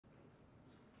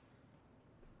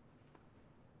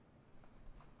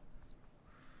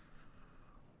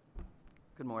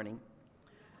Good morning.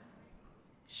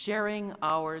 Sharing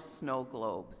our snow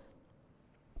globes.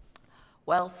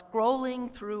 While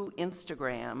scrolling through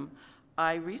Instagram,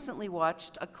 I recently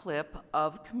watched a clip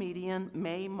of comedian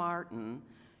Mae Martin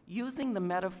using the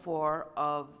metaphor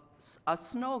of a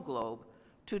snow globe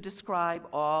to describe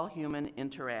all human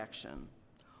interaction.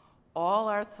 All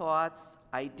our thoughts,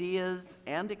 ideas,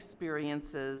 and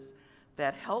experiences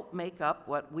that help make up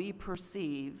what we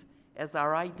perceive as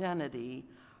our identity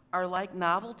are like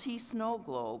novelty snow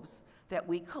globes that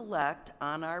we collect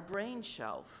on our brain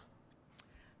shelf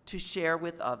to share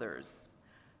with others.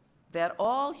 That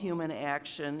all human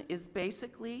action is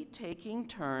basically taking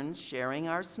turns sharing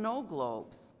our snow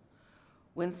globes.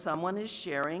 When someone is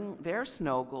sharing their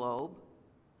snow globe,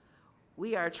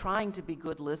 we are trying to be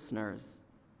good listeners.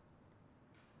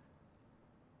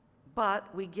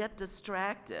 But we get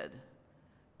distracted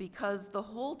because the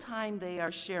whole time they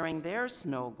are sharing their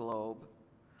snow globe,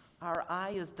 our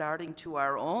eye is darting to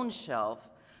our own shelf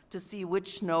to see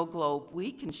which snow globe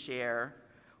we can share,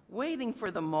 waiting for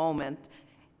the moment,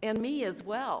 and me as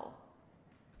well.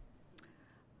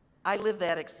 I live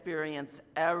that experience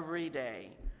every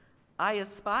day. I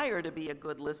aspire to be a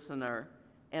good listener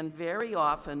and very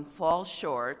often fall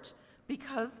short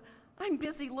because I'm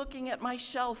busy looking at my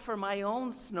shelf for my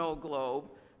own snow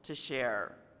globe to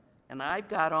share. And I've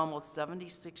got almost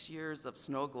 76 years of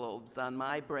snow globes on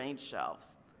my brain shelf.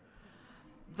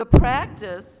 The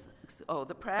practice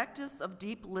of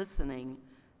deep listening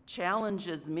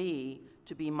challenges me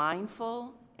to be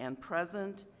mindful and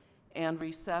present and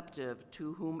receptive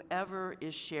to whomever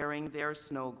is sharing their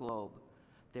snow globe,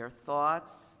 their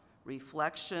thoughts,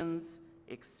 reflections,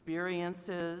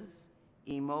 experiences,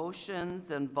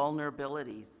 emotions, and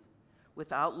vulnerabilities,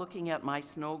 without looking at my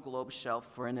snow globe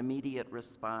shelf for an immediate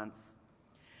response.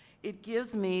 It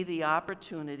gives me the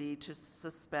opportunity to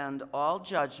suspend all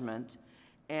judgment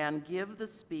and give the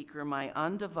speaker my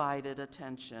undivided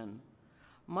attention,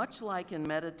 much like in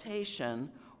meditation,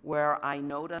 where I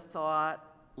note a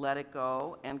thought, let it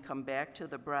go, and come back to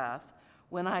the breath.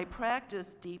 When I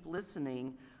practice deep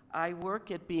listening, I work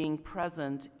at being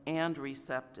present and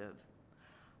receptive.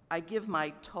 I give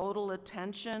my total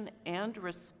attention and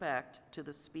respect to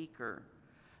the speaker.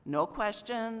 No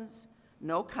questions,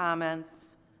 no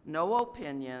comments, no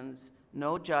opinions,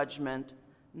 no judgment,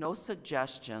 no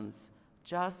suggestions,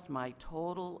 just my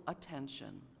total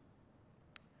attention.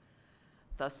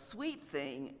 The sweet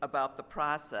thing about the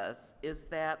process is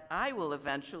that I will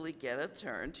eventually get a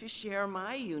turn to share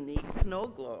my unique snow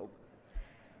globe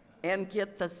and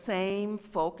get the same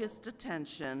focused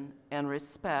attention and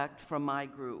respect from my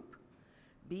group.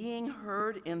 Being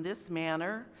heard in this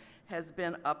manner has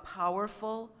been a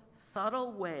powerful,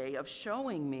 subtle way of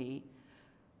showing me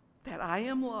that I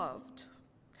am loved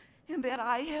and that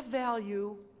I have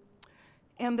value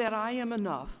and that I am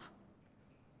enough.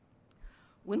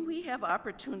 When we have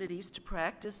opportunities to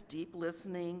practice deep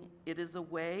listening, it is a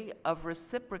way of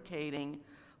reciprocating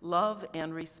love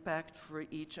and respect for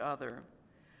each other.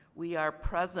 We are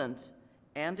present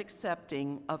and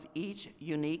accepting of each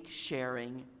unique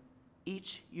sharing,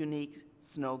 each unique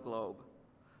snow globe.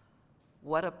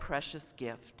 What a precious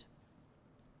gift.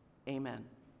 Amen.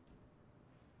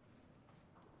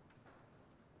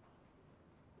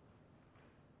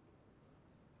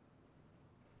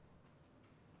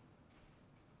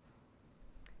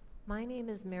 My name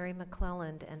is Mary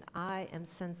McClelland, and I am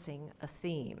sensing a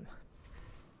theme.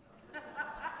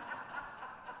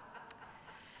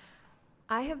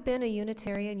 I have been a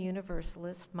Unitarian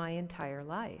Universalist my entire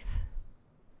life.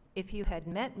 If you had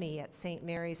met me at St.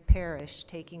 Mary's Parish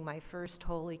taking my first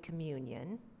Holy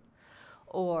Communion,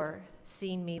 or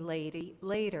seen me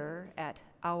later at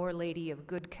Our Lady of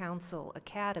Good Counsel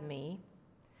Academy,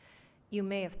 you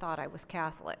may have thought I was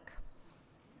Catholic.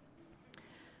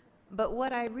 But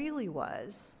what I really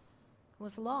was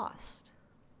lost,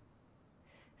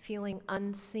 feeling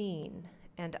unseen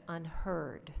and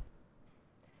unheard,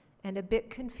 and a bit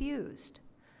confused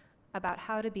about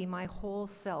how to be my whole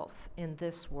self in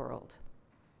this world.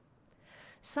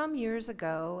 Some years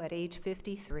ago, at age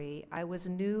 53, I was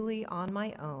newly on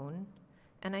my own,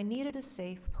 and I needed a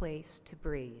safe place to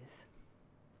breathe.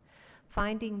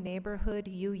 Finding Neighborhood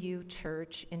UU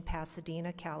Church in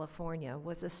Pasadena, California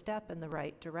was a step in the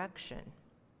right direction.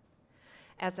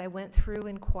 As I went through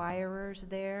inquirers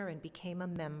there and became a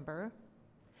member,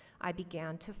 I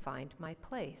began to find my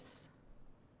place.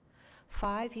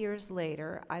 5 years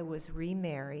later, I was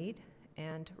remarried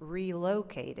and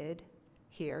relocated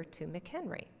here to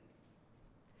McHenry.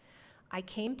 I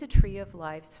came to Tree of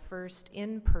Life's first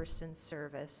in-person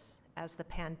service as the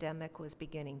pandemic was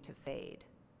beginning to fade.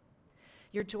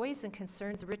 Your Joys and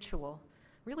Concerns ritual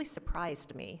really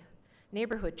surprised me.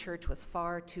 Neighborhood church was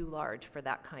far too large for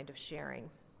that kind of sharing.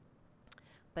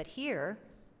 But here,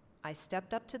 I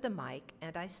stepped up to the mic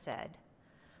and I said,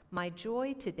 "My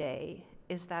joy today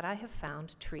is that I have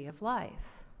found Tree of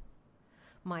Life.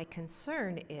 My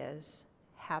concern is,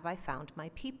 have I found my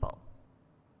people?"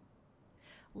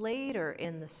 Later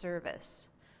in the service,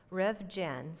 Rev.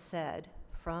 Jen said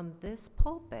from this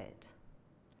pulpit,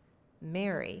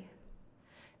 "Mary,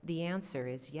 the answer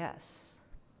is yes.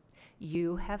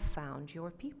 You have found your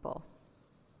people."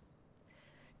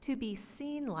 To be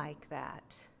seen like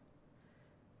that,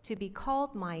 to be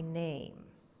called my name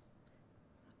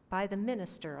by the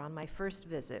minister on my first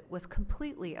visit was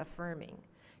completely affirming.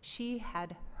 She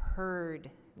had heard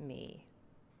me.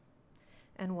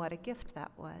 And what a gift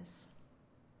that was.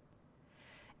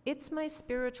 It's my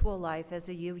spiritual life as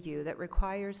a UU that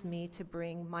requires me to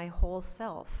bring my whole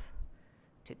self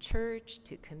to church,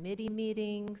 to committee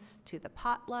meetings, to the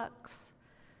potlucks,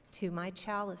 to my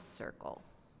chalice circle.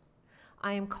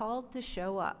 I am called to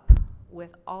show up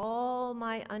with all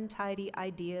my untidy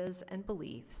ideas and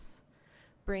beliefs,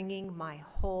 bringing my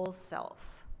whole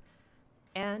self.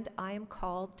 And I am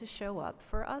called to show up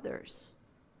for others,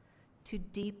 to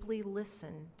deeply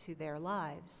listen to their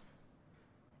lives.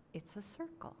 It's a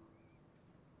circle.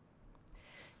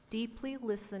 Deeply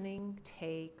listening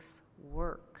takes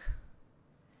work.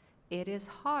 It is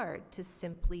hard to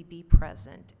simply be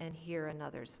present and hear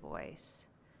another's voice.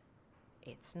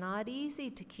 It's not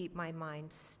easy to keep my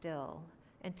mind still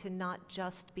and to not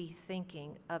just be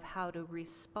thinking of how to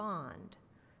respond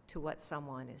to what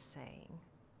someone is saying.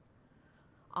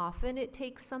 Often it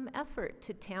takes some effort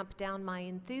to tamp down my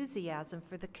enthusiasm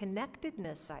for the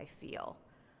connectedness I feel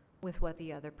with what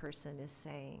the other person is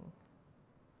saying.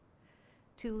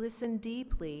 To listen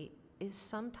deeply is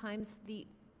sometimes the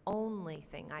only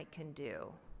thing I can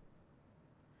do.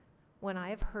 When I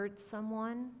have hurt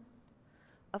someone,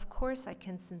 of course I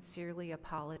can sincerely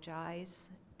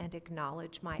apologize and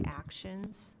acknowledge my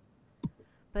actions,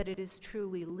 but it is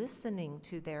truly listening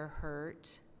to their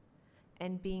hurt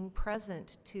and being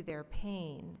present to their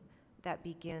pain that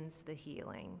begins the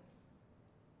healing.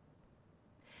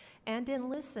 And in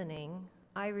listening,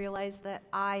 I realize that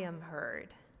I am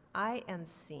heard, I am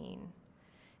seen.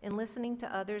 In listening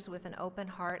to others with an open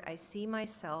heart, I see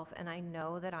myself and I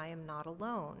know that I am not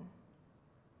alone.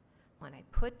 When I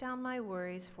put down my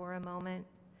worries for a moment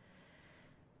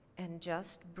and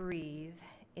just breathe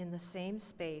in the same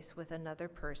space with another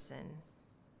person,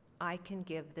 I can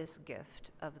give this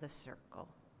gift of the circle.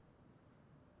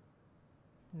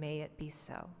 May it be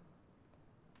so.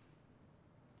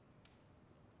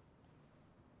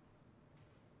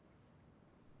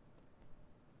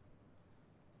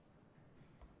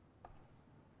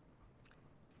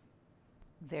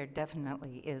 There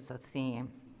definitely is a theme.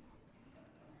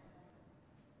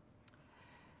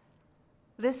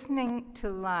 Listening to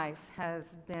life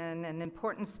has been an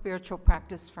important spiritual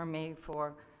practice for me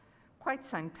for quite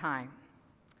some time.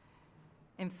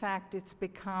 In fact, it's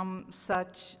become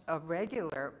such a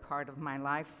regular part of my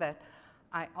life that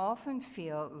I often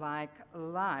feel like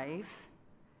life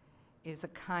is a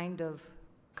kind of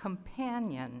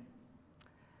companion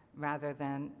rather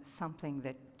than something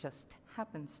that just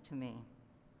happens to me.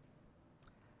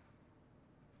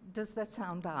 Does that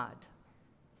sound odd?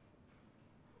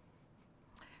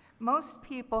 Most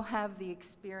people have the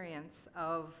experience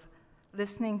of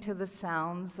listening to the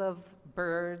sounds of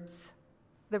birds,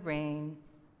 the rain,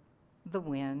 the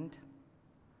wind,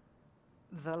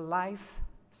 the life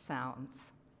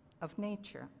sounds of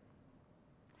nature.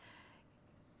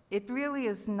 It really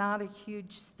is not a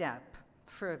huge step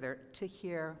further to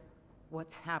hear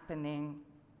what's happening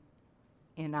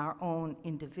in our own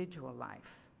individual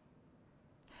life.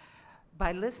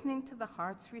 By listening to the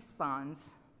heart's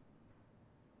response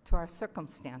to our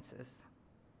circumstances,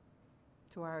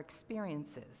 to our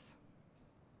experiences,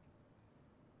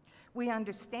 we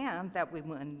understand that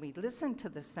when we listen to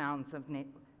the sounds of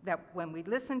that when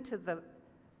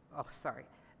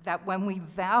we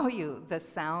value the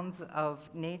sounds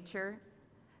of nature,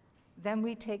 then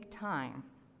we take time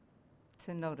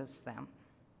to notice them.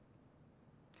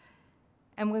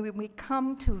 And when we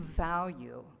come to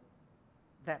value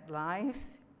that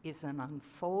life is an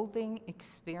unfolding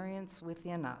experience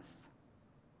within us,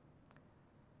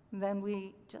 then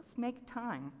we just make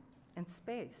time and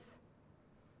space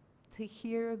to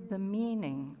hear the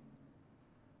meaning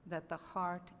that the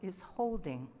heart is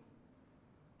holding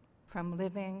from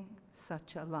living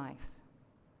such a life.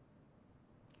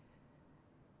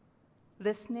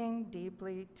 Listening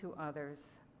deeply to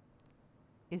others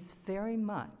is very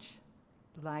much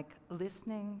like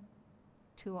listening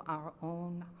to our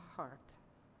own heart.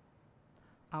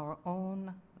 our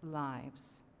own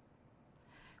lives,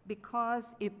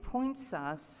 because it points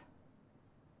us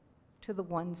to the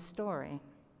one story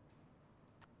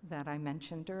that I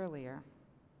mentioned earlier.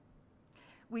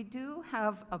 We do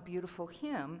have a beautiful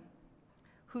hymn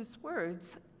whose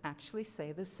words actually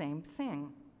say the same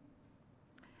thing.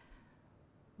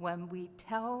 When we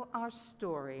tell our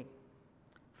story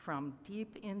from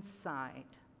deep inside,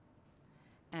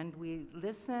 and we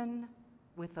listen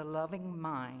with a loving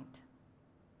mind,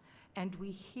 and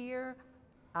we hear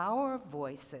our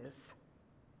voices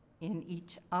in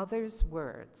each other's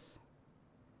words,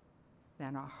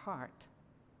 then our heart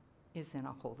is in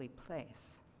a holy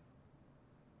place.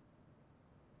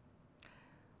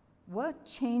 What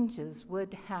changes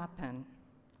would happen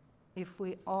if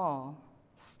we all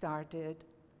started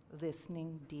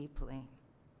listening deeply?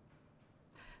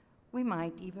 We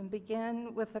might even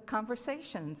begin with the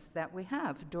conversations that we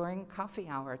have during coffee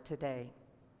hour today.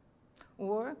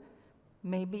 Or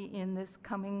maybe in this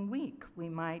coming week, we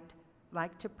might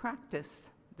like to practice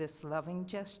this loving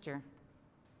gesture.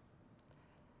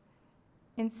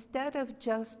 Instead of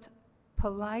just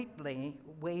politely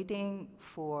waiting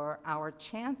for our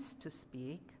chance to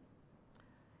speak,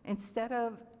 instead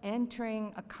of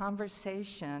entering a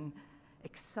conversation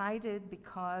excited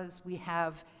because we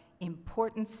have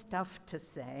important stuff to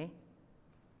say,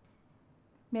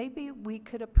 maybe we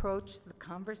could approach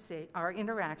our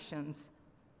interactions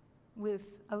with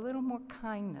a little more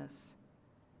kindness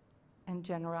and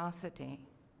generosity.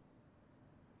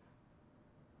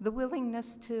 The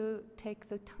willingness to take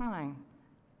the time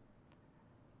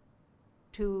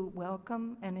to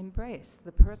welcome and embrace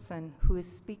the person who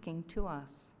is speaking to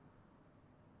us.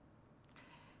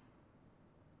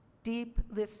 Deep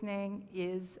listening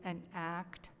is an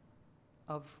act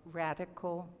of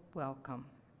radical welcome.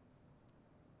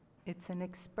 It's an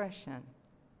expression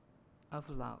of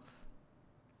love.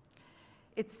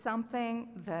 It's something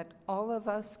that all of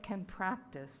us can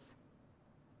practice.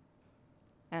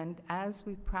 And as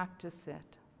we practice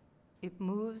it, it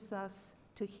moves us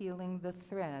to healing the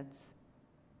threads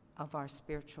of our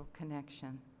spiritual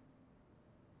connection.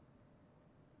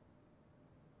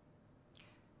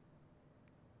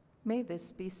 May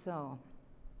this be so.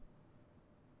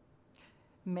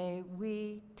 May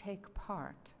we take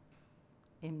part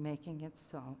in making it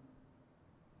so.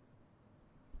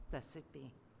 Blessed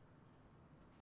be.